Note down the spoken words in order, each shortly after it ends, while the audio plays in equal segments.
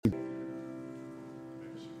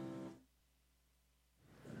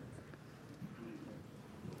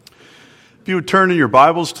If you would turn in your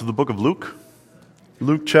Bibles to the book of Luke,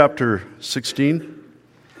 Luke chapter 16.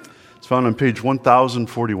 It's found on page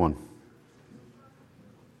 1041.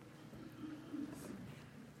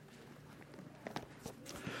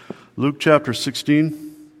 Luke chapter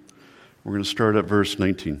 16, we're going to start at verse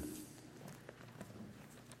 19.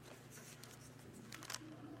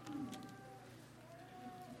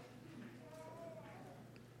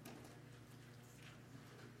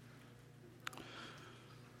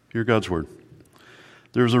 Hear God's word.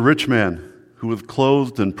 There was a rich man who was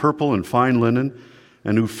clothed in purple and fine linen,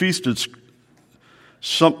 and who feasted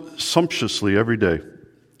sumptuously every day.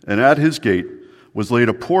 And at his gate was laid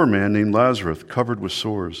a poor man named Lazarus, covered with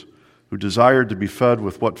sores, who desired to be fed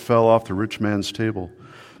with what fell off the rich man's table.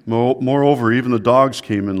 Moreover, even the dogs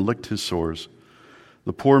came and licked his sores.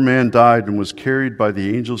 The poor man died and was carried by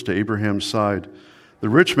the angels to Abraham's side. The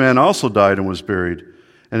rich man also died and was buried.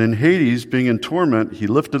 And in Hades, being in torment, he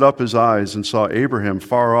lifted up his eyes and saw Abraham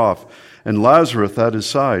far off, and Lazarus at his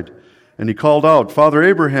side. And he called out, "Father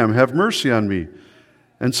Abraham, have mercy on me,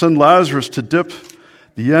 and send Lazarus to dip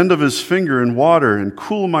the end of his finger in water and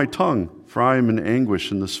cool my tongue, for I am in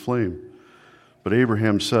anguish in this flame." But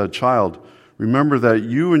Abraham said, "Child, remember that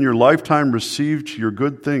you in your lifetime received your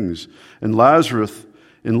good things, and Lazarus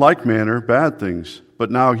in like manner bad things. But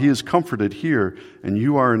now he is comforted here, and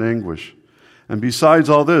you are in anguish. And besides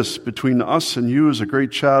all this, between us and you is a great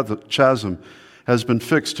chasm has been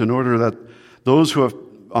fixed, in order that those who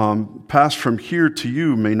have passed from here to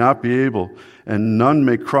you may not be able, and none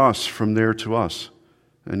may cross from there to us."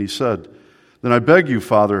 And he said, "Then I beg you,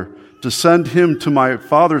 Father, to send him to my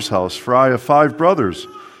father's house, for I have 5 brothers,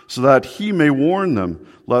 so that he may warn them,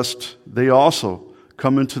 lest they also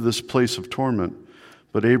come into this place of torment."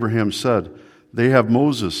 But Abraham said, "They have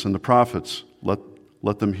Moses and the prophets,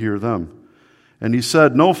 let them hear them." And he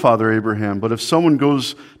said, "No, Father Abraham, but if someone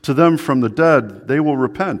goes to them from the dead, they will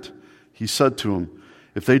repent." He said to him,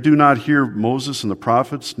 "If they do not hear Moses and the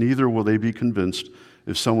prophets, neither will they be convinced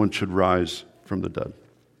if someone should rise from the dead."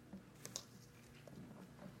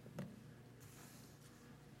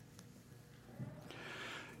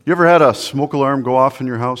 You ever had a smoke alarm go off in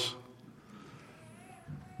your house?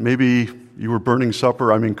 Maybe you were cooking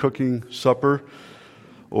supper,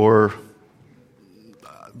 or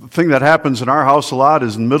the thing that happens in our house a lot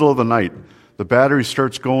is in the middle of the night, the battery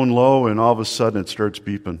starts going low and all of a sudden it starts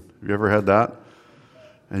beeping. Have you ever had that?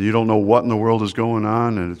 And you don't know what in the world is going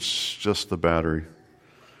on, and it's just the battery.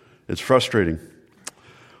 It's frustrating.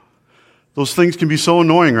 Those things can be so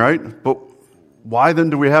annoying, right? But why then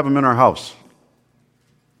do we have them in our house?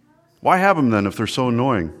 Why have them then if they're so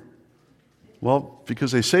annoying? Well,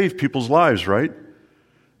 because they save people's lives, right?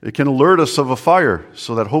 It can alert us of a fire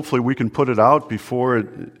so that hopefully we can put it out before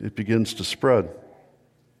it begins to spread.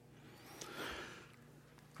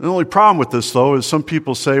 The only problem with this, though, is some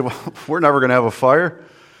people say, "Well, we're never going to have a fire."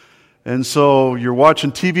 And so you're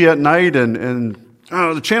watching TV at night and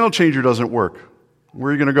the channel changer doesn't work. Where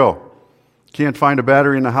are you going to go? Can't find a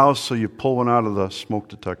battery in the house, so you pull one out of the smoke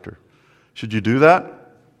detector. Should you do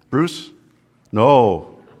that, Bruce?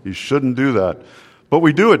 No, you shouldn't do that. But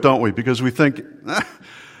we do it, don't we? Because we think,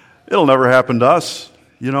 it'll never happen to us,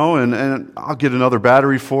 and I'll get another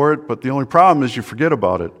battery for it. But the only problem is you forget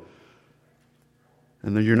about it.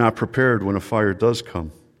 And then you're not prepared when a fire does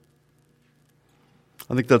come.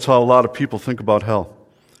 I think that's how a lot of people think about hell.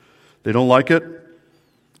 They don't like it.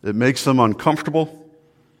 It makes them uncomfortable.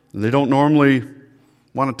 And they don't normally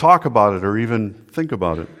want to talk about it or even think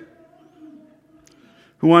about it.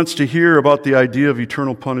 Who wants to hear about the idea of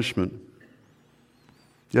eternal punishment?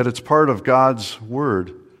 Yet it's part of God's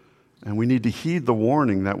word, and we need to heed the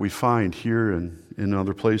warning that we find here and in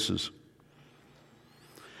other places.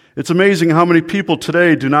 It's amazing how many people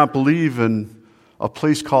today do not believe in a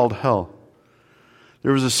place called hell.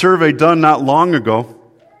 There was a survey done not long ago,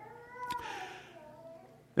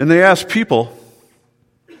 and they asked people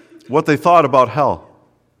what they thought about hell.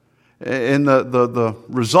 And the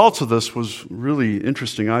results of this was really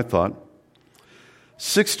interesting, I thought.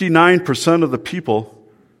 69% of the people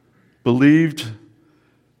believed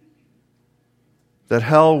that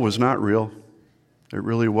hell was not real. It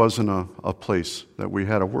really wasn't a place that we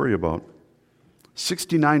had to worry about.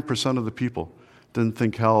 69% of the people didn't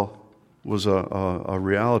think hell was a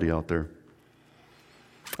reality out there.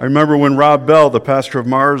 I remember when Rob Bell, the pastor of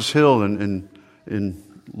Mars Hill in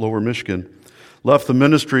Lower Michigan, left the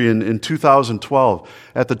ministry in 2012.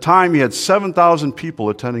 At the time, he had 7,000 people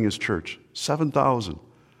attending his church. 7,000.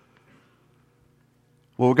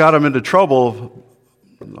 Well, what got him into trouble,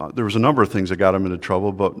 there was a number of things that got him into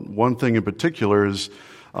trouble, but one thing in particular is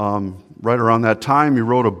right around that time he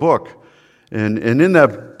wrote a book, And in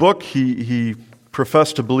that book, he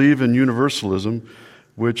professed to believe in universalism,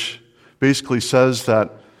 which basically says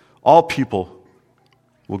that all people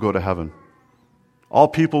will go to heaven. All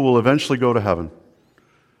people will eventually go to heaven.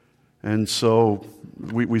 And so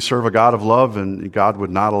we serve a God of love, and God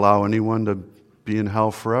would not allow anyone to be in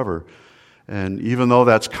hell forever. And even though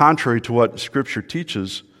that's contrary to what Scripture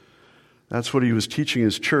teaches, that's what he was teaching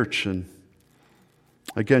his church. And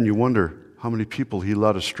again, you wonder how many people he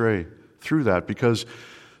led astray through that, because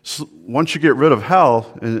once you get rid of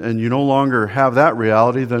hell and you no longer have that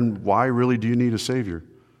reality, then why really do you need a Savior?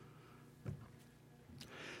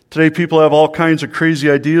 Today, people have all kinds of crazy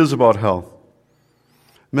ideas about hell.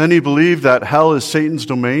 Many believe that hell is Satan's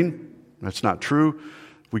domain. That's not true.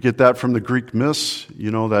 We get that from the Greek myths.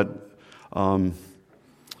 You know that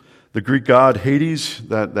the Greek god Hades,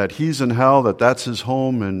 that he's in hell, that's his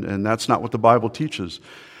home, and that's not what the Bible teaches.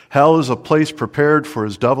 Hell is a place prepared for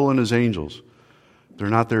his devil and his angels. They're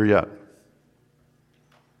not there yet.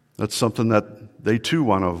 That's something that they too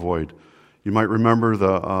want to avoid. You might remember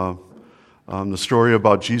the story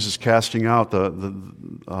about Jesus casting out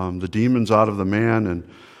the demons out of the man,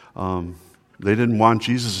 and they didn't want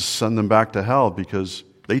Jesus to send them back to hell because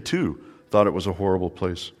they too thought it was a horrible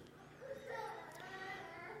place.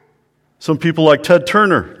 Some people like Ted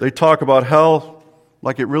Turner, they talk about hell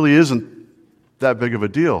like it really isn't that big of a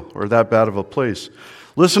deal or that bad of a place.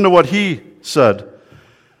 Listen to what he said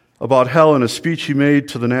about hell in a speech he made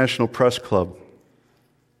to the National Press Club.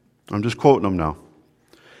 I'm just quoting him now.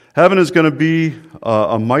 Heaven is going to be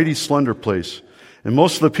a mighty slender place, and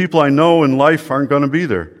most of the people I know in life aren't going to be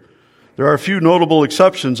there. There are a few notable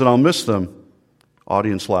exceptions, and I'll miss them.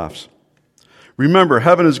 Audience laughs. Remember,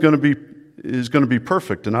 heaven is going to be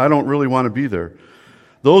perfect, and I don't really want to be there.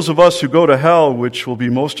 Those of us who go to hell, which will be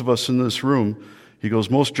most of us in this room, he goes,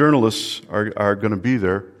 most journalists are going to be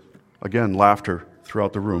there. Again, laughter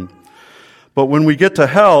throughout the room. But when we get to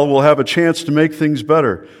hell, we'll have a chance to make things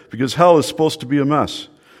better, because hell is supposed to be a mess,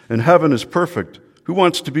 and heaven is perfect. Who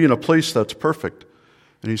wants to be in a place that's perfect?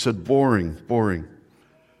 And he said, boring,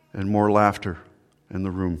 and more laughter in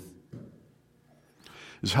the room.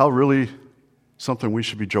 Is hell really something we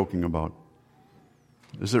should be joking about?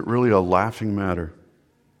 Is it really a laughing matter?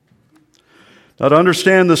 Now, to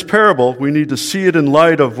understand this parable, we need to see it in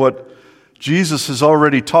light of what Jesus has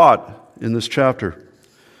already taught in this chapter.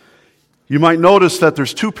 You might notice that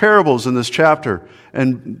there's two parables in this chapter,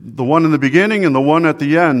 and the one in the beginning and the one at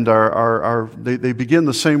the end they begin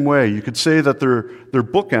the same way. You could say that they're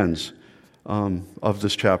bookends of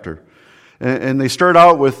this chapter. And they start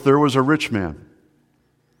out with, there was a rich man.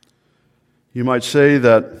 You might say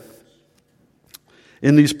that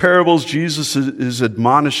in these parables, Jesus is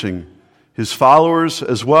admonishing his followers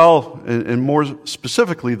as well, and more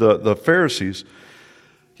specifically the Pharisees.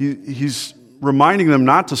 He's reminding them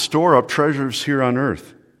not to store up treasures here on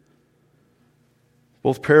earth.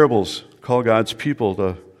 Both parables call God's people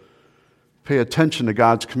to pay attention to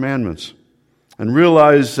God's commandments and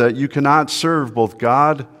realize that you cannot serve both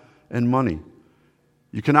God and money.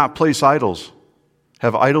 You cannot place idols,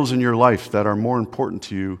 have idols in your life that are more important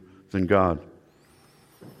to you than God.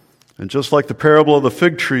 And just like the parable of the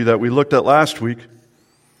fig tree that we looked at last week,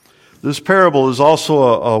 this parable is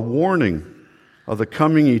also a warning of the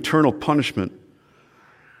coming eternal punishment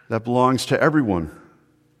that belongs to everyone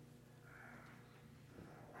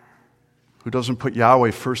who doesn't put Yahweh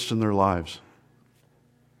first in their lives.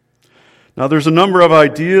 Now, there's a number of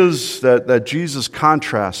ideas that Jesus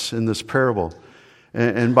contrasts in this parable.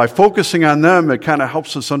 And by focusing on them, it kind of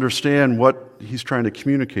helps us understand what he's trying to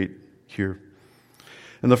communicate here.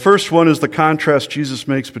 And the first one is the contrast Jesus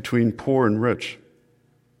makes between poor and rich.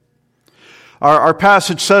 Our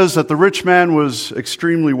passage says that the rich man was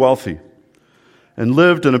extremely wealthy and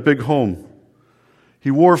lived in a big home.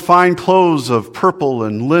 He wore fine clothes of purple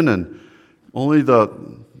and linen. Only the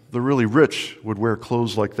really rich would wear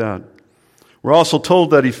clothes like that. We're also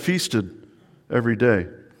told that he feasted every day.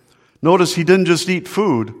 Notice he didn't just eat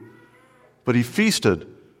food, but he feasted,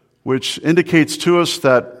 which indicates to us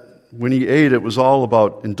that when he ate, it was all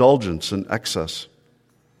about indulgence and excess.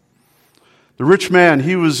 The rich man,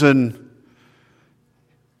 he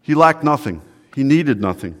lacked nothing. He needed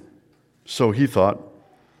nothing. So he thought.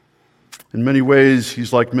 In many ways,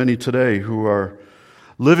 he's like many today who are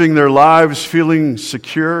living their lives feeling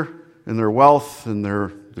secure in their wealth and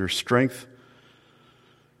their strength,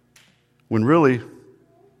 when really,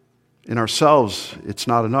 in ourselves, it's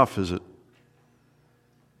not enough, is it?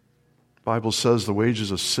 The Bible says the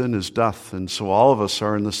wages of sin is death, and so all of us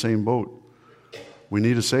are in the same boat. We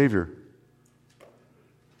need a Savior.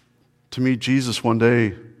 To meet Jesus one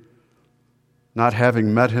day, not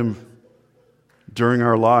having met him during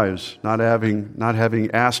our lives, not having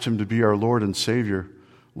asked Him to be our Lord and Savior.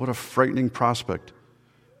 What a frightening prospect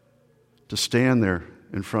to stand there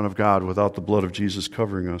in front of God without the blood of Jesus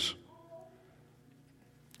covering us.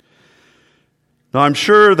 Now, I'm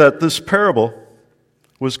sure that this parable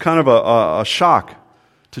was kind of a shock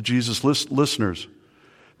to Jesus' listeners,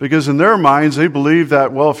 because in their minds, they believe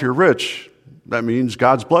that, well, if you're rich, that means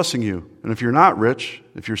God's blessing you. And if you're not rich,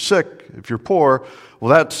 if you're sick, if you're poor, well,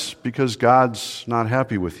 that's because God's not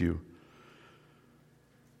happy with you.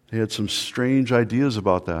 They had some strange ideas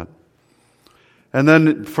about that. And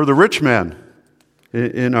then for the rich man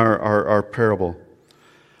in our parable,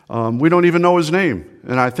 we don't even know his name.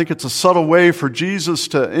 And I think it's a subtle way for Jesus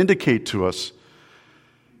to indicate to us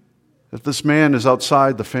that this man is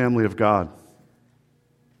outside the family of God,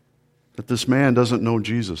 that this man doesn't know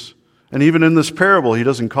Jesus. And even in this parable, he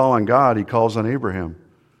doesn't call on God, he calls on Abraham.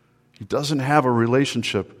 He doesn't have a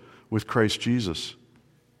relationship with Christ Jesus.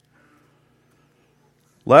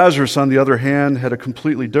 Lazarus, on the other hand, had a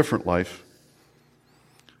completely different life.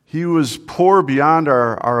 He was poor beyond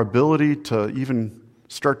our ability to even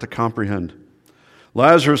start to comprehend.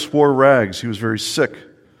 Lazarus wore rags. He was very sick.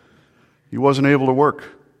 He wasn't able to work,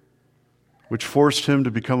 which forced him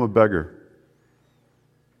to become a beggar.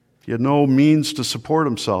 He had no means to support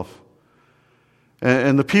himself.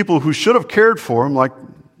 And the people who should have cared for him, like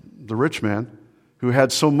the rich man, who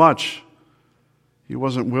had so much, he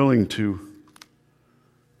wasn't willing to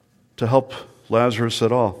help Lazarus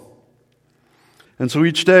at all. And so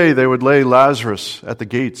each day they would lay Lazarus at the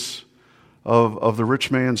gates of the rich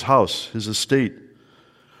man's house, his estate.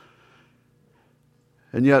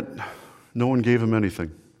 And yet, no one gave him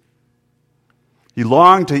anything. He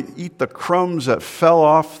longed to eat the crumbs that fell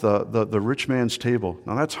off the rich man's table.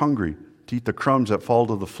 Now that's hungry, to eat the crumbs that fall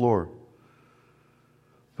to the floor.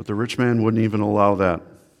 But the rich man wouldn't even allow that.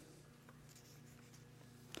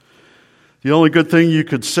 The only good thing you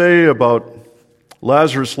could say about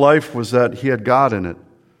Lazarus' life was that he had God in it.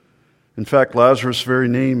 In fact, Lazarus' very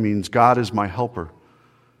name means God is my helper.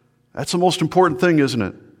 That's the most important thing, isn't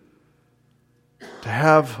it? To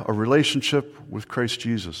have a relationship with Christ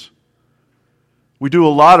Jesus. We do a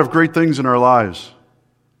lot of great things in our lives,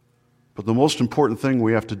 but the most important thing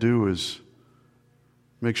we have to do is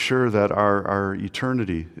make sure that our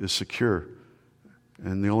eternity is secure.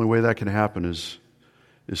 And the only way that can happen is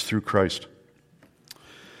through Christ.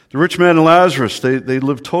 The rich man and Lazarus, they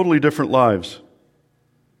lived totally different lives.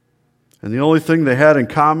 And the only thing they had in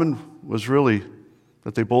common was really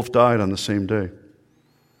that they both died on the same day.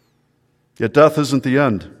 Yet death isn't the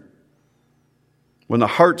end. When the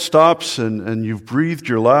heart stops and you've breathed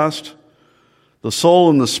your last, the soul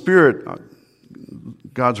and the spirit,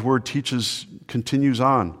 God's word teaches, continues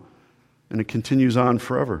on. And it continues on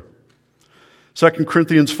forever. 2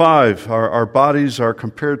 Corinthians 5, our bodies are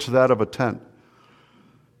compared to that of a tent.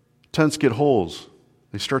 Tents get holes.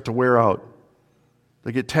 They start to wear out.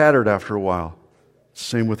 They get tattered after a while.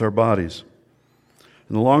 Same with our bodies.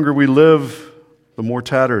 And the longer we live, the more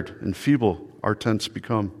tattered and feeble our tents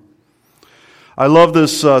become. I love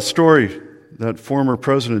this story that former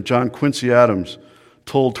President John Quincy Adams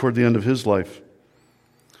told toward the end of his life.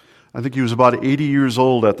 I think he was about 80 years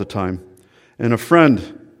old at the time. And a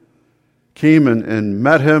friend came and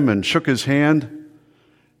met him and shook his hand.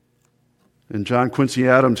 And John Quincy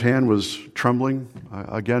Adams' hand was trembling,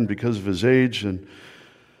 again, because of his age. And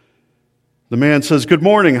the man says, "Good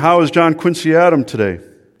morning, how is John Quincy Adams today?"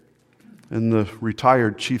 And the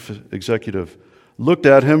retired chief executive looked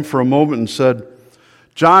at him for a moment and said,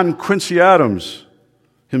 "John Quincy Adams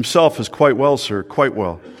himself is quite well, sir, quite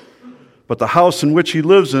well. But the house in which he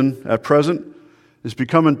lives in at present is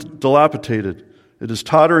becoming dilapidated. It is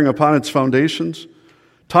tottering upon its foundations.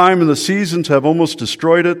 Time and the seasons have almost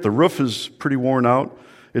destroyed it. The roof is pretty worn out.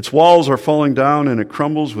 Its walls are falling down, and it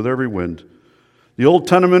crumbles with every wind. The old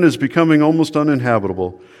tenement is becoming almost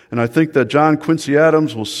uninhabitable, and I think that John Quincy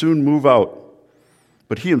Adams will soon move out.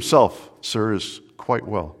 But he himself, sir, is quite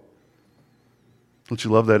well." Don't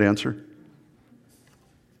you love that answer?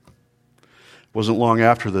 It wasn't long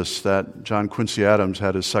after this that John Quincy Adams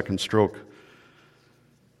had his second stroke,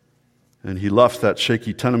 and he left that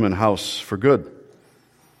shaky tenement house for good.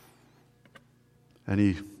 And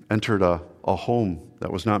he entered a home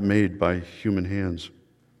that was not made by human hands.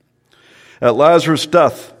 At Lazarus'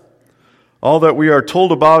 death, all that we are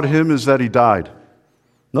told about him is that he died.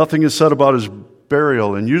 Nothing is said about his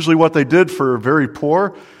burial. And usually what they did for very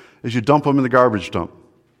poor is you dump them in the garbage dump.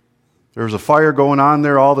 There was a fire going on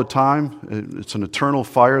there all the time. It's an eternal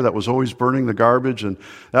fire that was always burning the garbage. And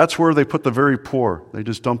that's where they put the very poor. They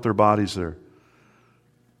just dumped their bodies there.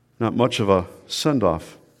 Not much of a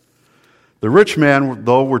send-off. The rich man,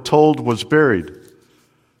 though, we're told, was buried.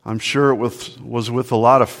 I'm sure it was with a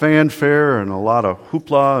lot of fanfare and a lot of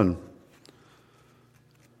hoopla, and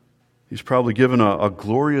he's probably given a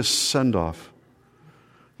glorious send-off,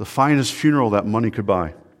 the finest funeral that money could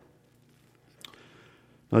buy.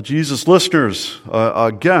 Now, Jesus' listeners,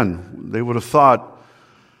 again, they would have thought,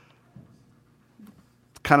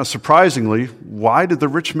 kind of surprisingly, why did the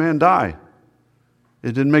rich man die?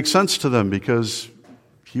 It didn't make sense to them because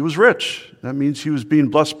he was rich. That means he was being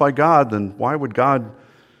blessed by God. Then why would God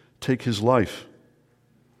take his life?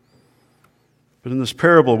 But in this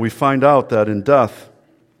parable, we find out that in death,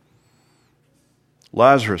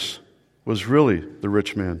 Lazarus was really the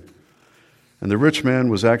rich man, and the rich man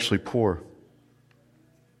was actually poor.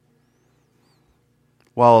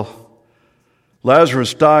 While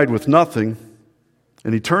Lazarus died with nothing,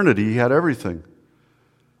 in eternity he had everything.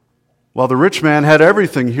 While the rich man had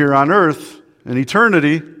everything here on earth, in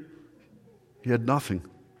eternity he had nothing.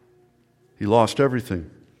 He lost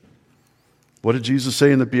everything. What did Jesus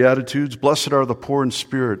say in the Beatitudes? Blessed are the poor in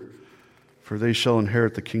spirit, for they shall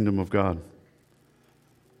inherit the kingdom of God.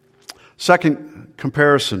 Second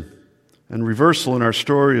comparison and reversal in our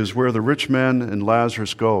story is where the rich man and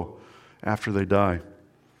Lazarus go after they die.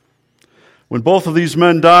 When both of these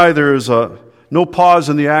men die, there is no pause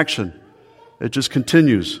in the action. It just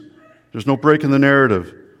continues. There's no break in the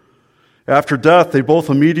narrative. After death, they both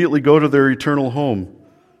immediately go to their eternal home.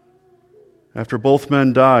 After both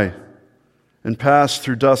men die and pass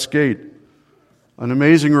through death's gate, an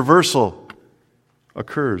amazing reversal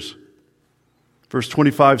occurs. Verse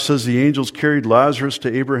 25 says, the angels carried Lazarus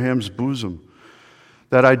to Abraham's bosom.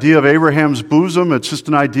 That idea of Abraham's bosom, it's just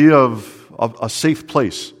an idea of a safe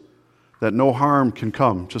place, that no harm can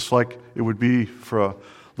come, just like it would be for a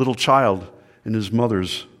little child in his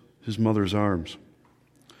mother's arms.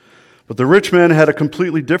 But the rich man had a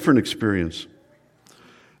completely different experience.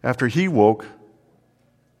 After he woke,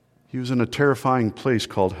 he was in a terrifying place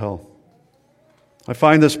called hell. I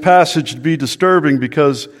find this passage to be disturbing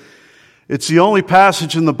because it's the only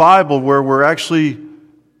passage in the Bible where we're actually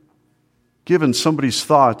given somebody's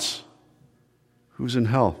thoughts who's in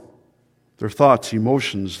hell. Their thoughts,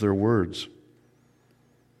 emotions, their words.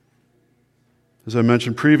 As I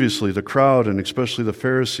mentioned previously, the crowd, and especially the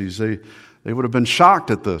Pharisees, they would have been shocked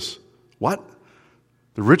at this. What?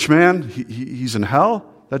 The rich man, he's in hell?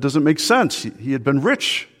 That doesn't make sense. He had been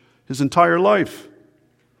rich his entire life.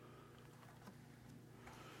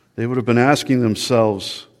 They would have been asking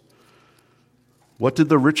themselves, what did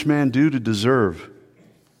the rich man do to deserve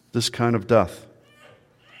this kind of death?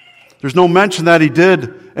 There's no mention that he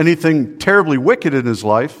did anything terribly wicked in his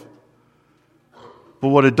life. But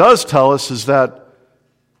what it does tell us is that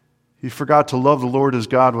he forgot to love the Lord his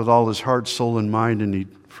God with all his heart, soul, and mind, and he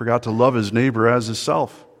forgot to love his neighbor as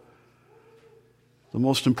himself. The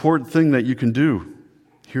most important thing that you can do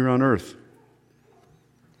here on earth.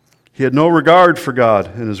 He had no regard for God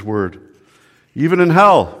and his word. Even in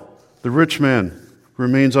hell, the rich man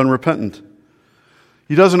remains unrepentant.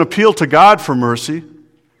 He doesn't appeal to God for mercy,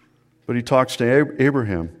 but he talks to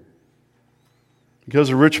Abraham. Because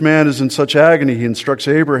the rich man is in such agony, he instructs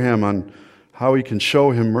Abraham on how he can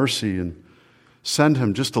show him mercy and send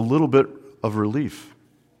him just a little bit of relief.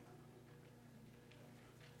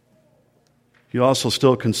 He also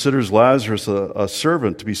still considers Lazarus a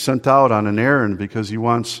servant to be sent out on an errand because he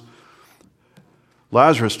wants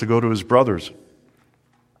Lazarus to go to his brothers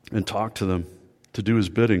and talk to them, to do his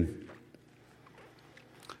bidding.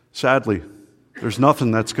 Sadly, there's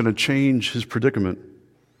nothing that's going to change his predicament.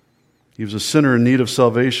 He was a sinner in need of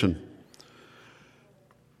salvation.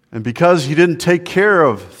 And because he didn't take care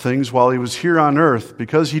of things while he was here on earth,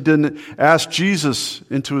 because he didn't ask Jesus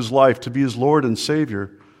into his life to be his Lord and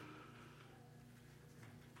Savior,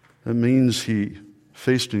 that means he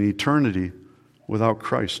faced an eternity without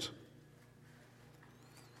Christ.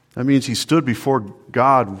 That means he stood before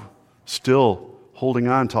God still holding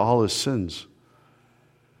on to all his sins.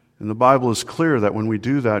 And the Bible is clear that when we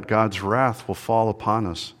do that, God's wrath will fall upon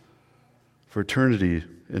us for eternity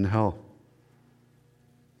in hell.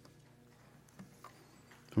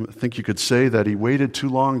 I think you could say that he waited too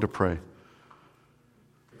long to pray.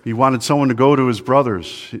 He wanted someone to go to his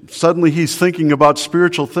brothers. Suddenly he's thinking about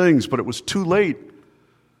spiritual things, but it was too late.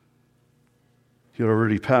 He had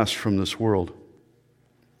already passed from this world.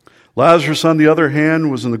 Lazarus, on the other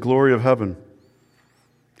hand, was in the glory of heaven.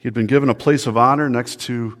 He had been given a place of honor next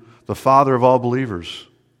to the father of all believers,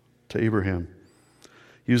 to Abraham.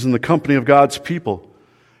 He was in the company of God's people,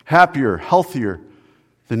 happier, healthier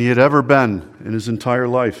than he had ever been in his entire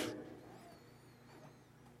life.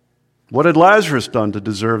 What had Lazarus done to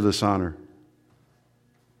deserve this honor?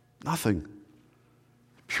 Nothing.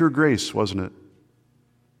 Pure grace, wasn't it?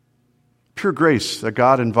 Pure grace that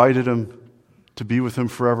God invited him to be with him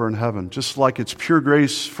forever in heaven, just like it's pure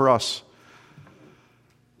grace for us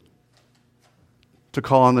to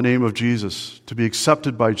call on the name of Jesus, to be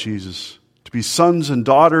accepted by Jesus, to be sons and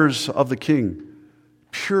daughters of the King.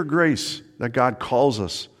 Pure grace that God calls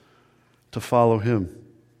us to follow him.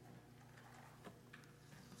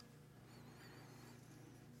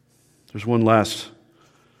 There's one last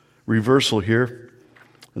reversal here,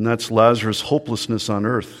 and that's Lazarus' hopelessness on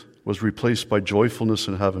earth was replaced by joyfulness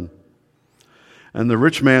in heaven. And the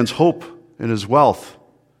rich man's hope in his wealth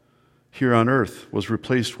here on earth was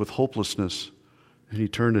replaced with hopelessness in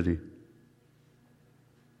eternity.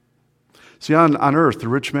 See, on earth, the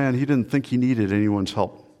rich man, he didn't think he needed anyone's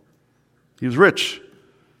help. He was rich.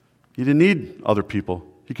 He didn't need other people.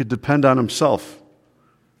 He could depend on himself,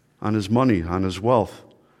 on his money, on his wealth.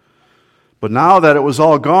 But now that it was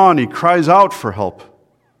all gone, he cries out for help.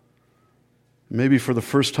 Maybe for the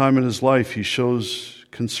first time in his life, he shows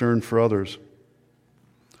concern for others.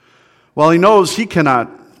 While he knows he cannot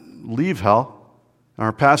leave hell,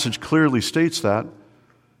 our passage clearly states that,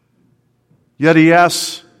 yet he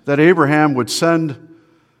asks that Abraham would send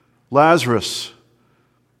Lazarus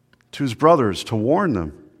to his brothers to warn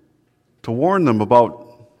them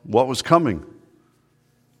about what was coming,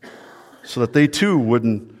 so that they too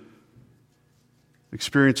wouldn't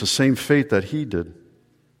experience the same fate that he did.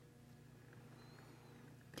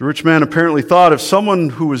 The rich man apparently thought if someone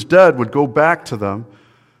who was dead would go back to them,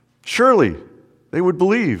 surely they would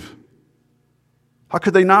believe. How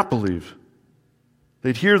could they not believe?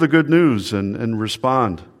 They'd hear the good news and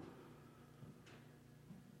respond.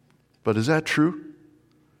 But is that true?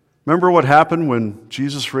 Remember what happened when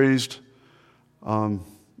Jesus raised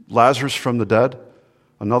Lazarus from the dead,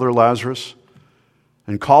 another Lazarus,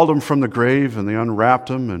 and called him from the grave, and they unwrapped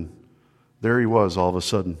him, and there he was all of a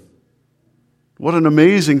sudden. What an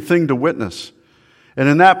amazing thing to witness. And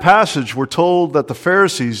in that passage, we're told that the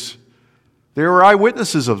Pharisees, they were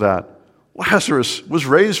eyewitnesses of that. Lazarus was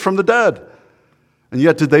raised from the dead. And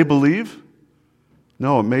yet, did they believe?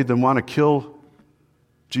 No, it made them want to kill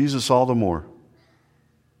Jesus all the more.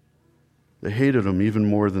 They hated him even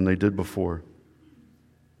more than they did before.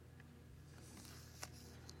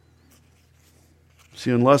 See,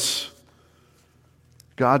 unless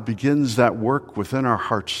God begins that work within our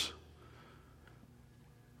hearts,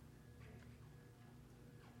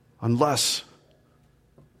 unless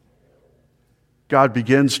God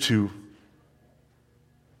begins to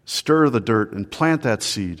stir the dirt and plant that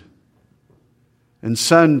seed and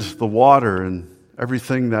send the water and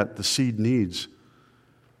everything that the seed needs,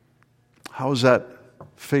 how is that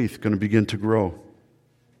faith going to begin to grow?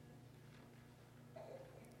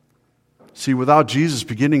 See, without Jesus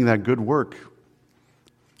beginning that good work,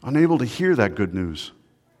 unable to hear that good news.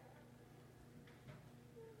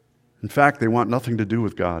 In fact, they want nothing to do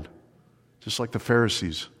with God, just like the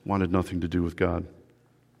Pharisees wanted nothing to do with God.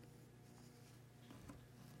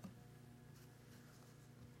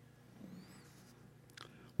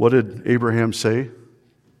 What did Abraham say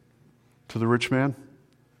to the rich man?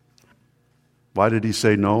 Why did he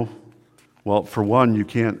say no? Well, for one, you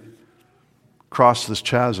can't cross this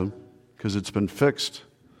chasm because it's been fixed.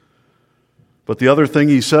 But the other thing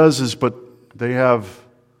he says is, but they have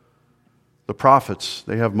the prophets,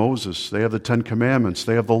 they have Moses, they have the Ten Commandments,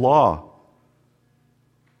 they have the law.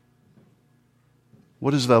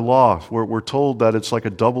 What is that law? We're told that it's like a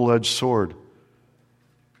double-edged sword.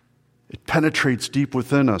 It penetrates deep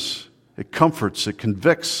within us. It comforts, it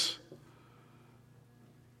convicts.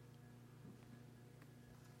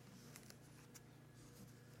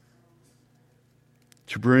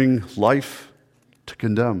 To bring life, to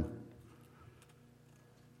condemn.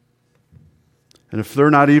 And if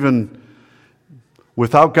they're not even,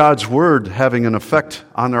 without God's word having an effect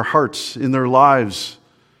on their hearts, in their lives,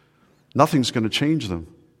 nothing's going to change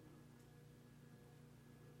them.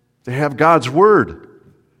 They have God's word.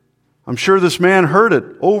 I'm sure this man heard it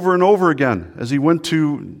over and over again as he went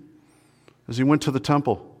to the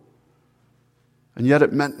temple. And yet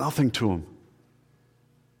it meant nothing to him.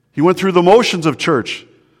 He went through the motions of church,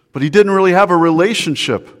 but he didn't really have a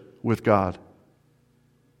relationship with God.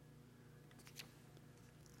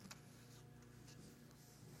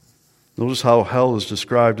 Notice how hell is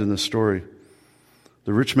described in this story.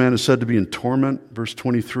 The rich man is said to be in torment, verse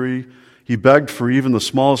 23. He begged for even the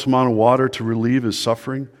smallest amount of water to relieve his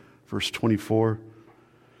suffering, verse 24.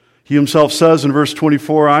 He himself says in verse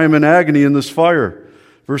 24, I am in agony in this fire.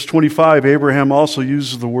 Verse 25, Abraham also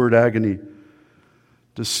uses the word agony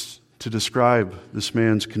to describe this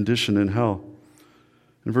man's condition in hell.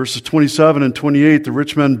 In verses 27 and 28, the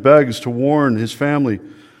rich man begs to warn his family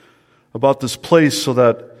about this place so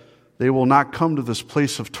that they will not come to this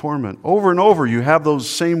place of torment. Over and over, you have those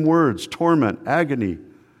same words: torment, agony.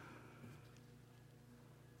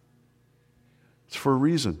 It's for a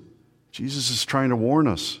reason. Jesus is trying to warn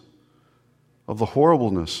us of the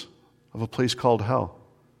horribleness of a place called hell.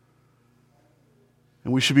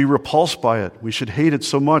 And we should be repulsed by it. We should hate it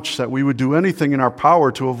so much that we would do anything in our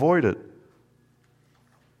power to avoid it.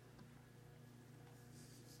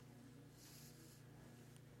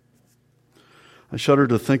 I shudder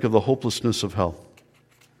to think of the hopelessness of hell.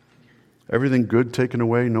 Everything good taken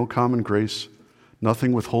away, no common grace,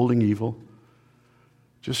 nothing withholding evil,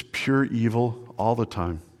 just pure evil all the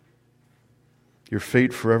time. Your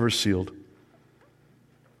fate forever sealed.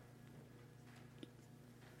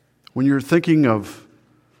 When you're thinking of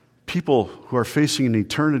people who are facing an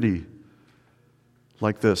eternity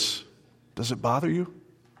like this, does it bother you?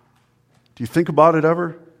 Do you think about it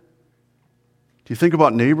ever? Do you think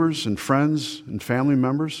about neighbors and friends and family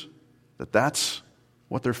members, that that's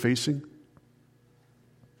what they're facing?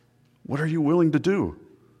 What are you willing to do?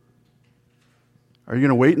 Are you going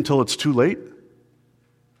to wait until it's too late?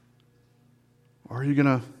 Or are you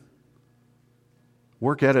going to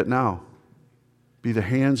work at it now? Be the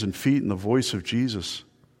hands and feet and the voice of Jesus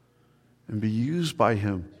and be used by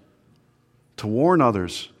Him to warn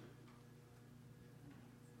others,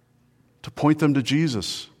 to point them to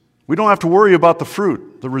Jesus. We don't have to worry about the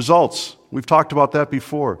fruit, the results. We've talked about that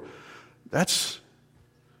before. That's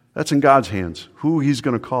in God's hands, who He's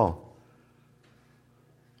going to call.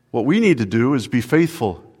 What we need to do is be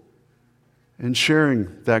faithful in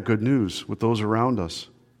sharing that good news with those around us.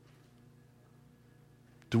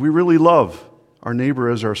 Do we really love our neighbor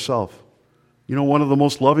as ourselves? You know, one of the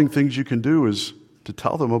most loving things you can do is to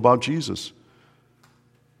tell them about Jesus,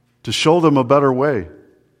 to show them a better way.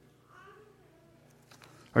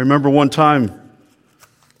 I remember one time,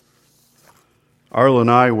 Arla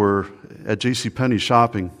and I were at JCPenney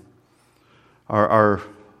shopping. Our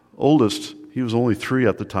oldest, he was only 3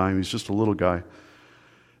 at the time, he's just a little guy.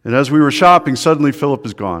 And as we were shopping, suddenly Philip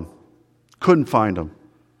is gone. Couldn't find him.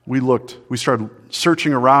 We looked, we started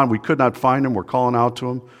searching around, we could not find him, we're calling out to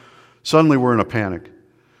him. Suddenly we're in a panic.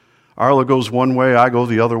 Arla goes one way, I go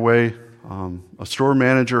the other way. A store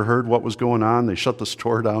manager heard what was going on, they shut the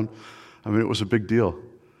store down. I mean, it was a big deal.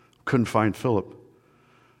 Couldn't find Philip.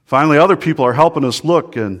 Finally, other people are helping us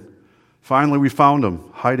look, and finally we found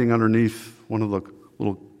him hiding underneath one of the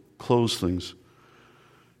little clothes things.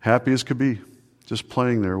 Happy as could be, just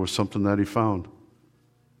playing there with something that he found.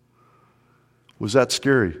 Was that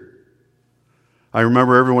scary? I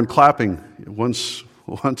remember everyone clapping once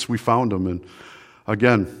we found him, and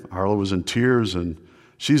again, Arla was in tears, and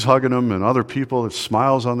she's hugging him, and other people with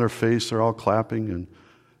smiles on their face, they're all clapping, and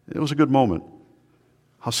it was a good moment.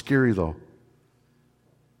 How scary, though.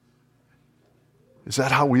 Is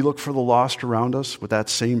that how we look for the lost around us, with that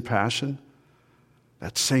same passion,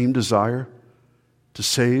 that same desire to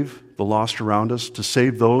save the lost around us, to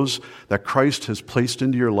save those that Christ has placed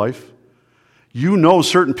into your life? You know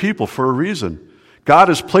certain people for a reason. God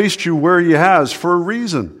has placed you where He has for a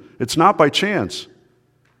reason. It's not by chance.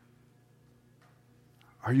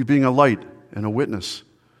 Are you being a light and a witness?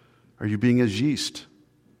 Are you being as yeast?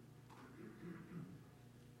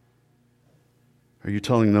 Are you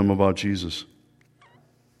telling them about Jesus?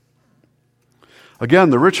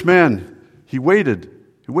 Again, the rich man, he waited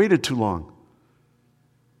too long.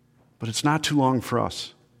 But it's not too long for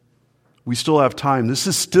us. We still have time. This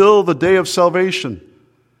is still the day of salvation.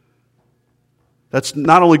 That's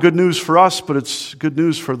not only good news for us, but it's good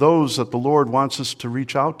news for those that the Lord wants us to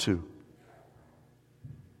reach out to.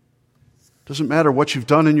 Doesn't matter what you've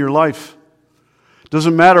done in your life.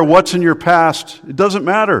 Doesn't matter what's in your past. It doesn't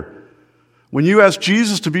matter. When you ask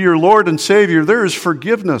Jesus to be your Lord and Savior, there is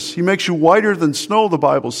forgiveness. He makes you whiter than snow, the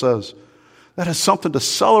Bible says. That is something to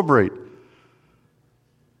celebrate.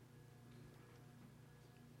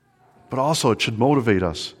 But also it should motivate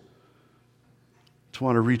us to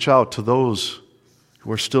want to reach out to those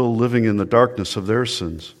who are still living in the darkness of their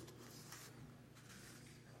sins.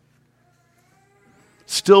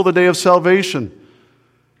 Still the day of salvation.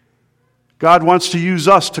 God wants to use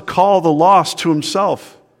us to call the lost to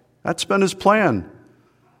Himself. That's been His plan.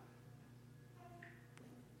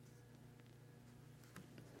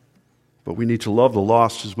 But we need to love the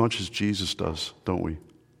lost as much as Jesus does, don't we?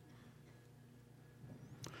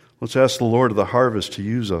 Let's ask the Lord of the harvest to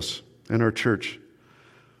use us and our church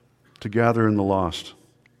to gather in the lost.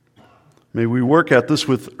 May we work at this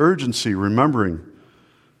with urgency, remembering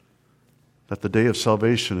that the day of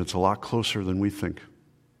salvation, it's a lot closer than we think.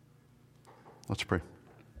 Let's pray.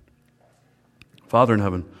 Father in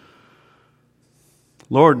heaven,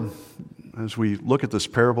 Lord, as we look at this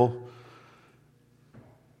parable,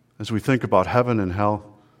 as we think about heaven and hell,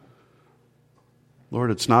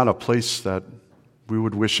 Lord, it's not a place that we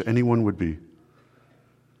would wish anyone would be.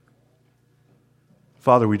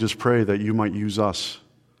 Father, we just pray that you might use us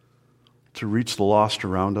to reach the lost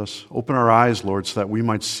around us. Open our eyes, Lord, so that we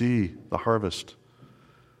might see the harvest.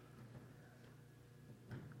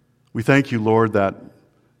 We thank you, Lord, that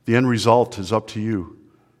the end result is up to you,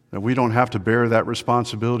 that we don't have to bear that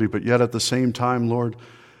responsibility, but yet at the same time, Lord,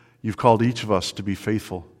 you've called each of us to be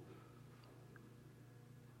faithful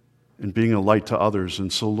in being a light to others.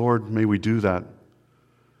 And so, Lord, may we do that.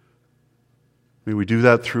 May we do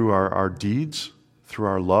that through our deeds, through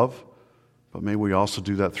our love, but may we also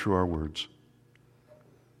do that through our words.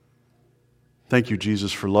 Thank you,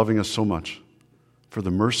 Jesus, for loving us so much, for the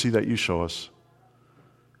mercy that you show us.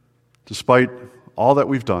 Despite all that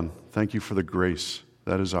we've done, thank you for the grace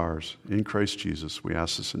that is ours. In Christ Jesus, we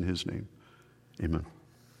ask this in his name. Amen.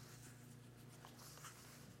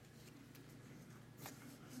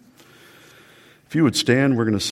 If you would stand, we're going to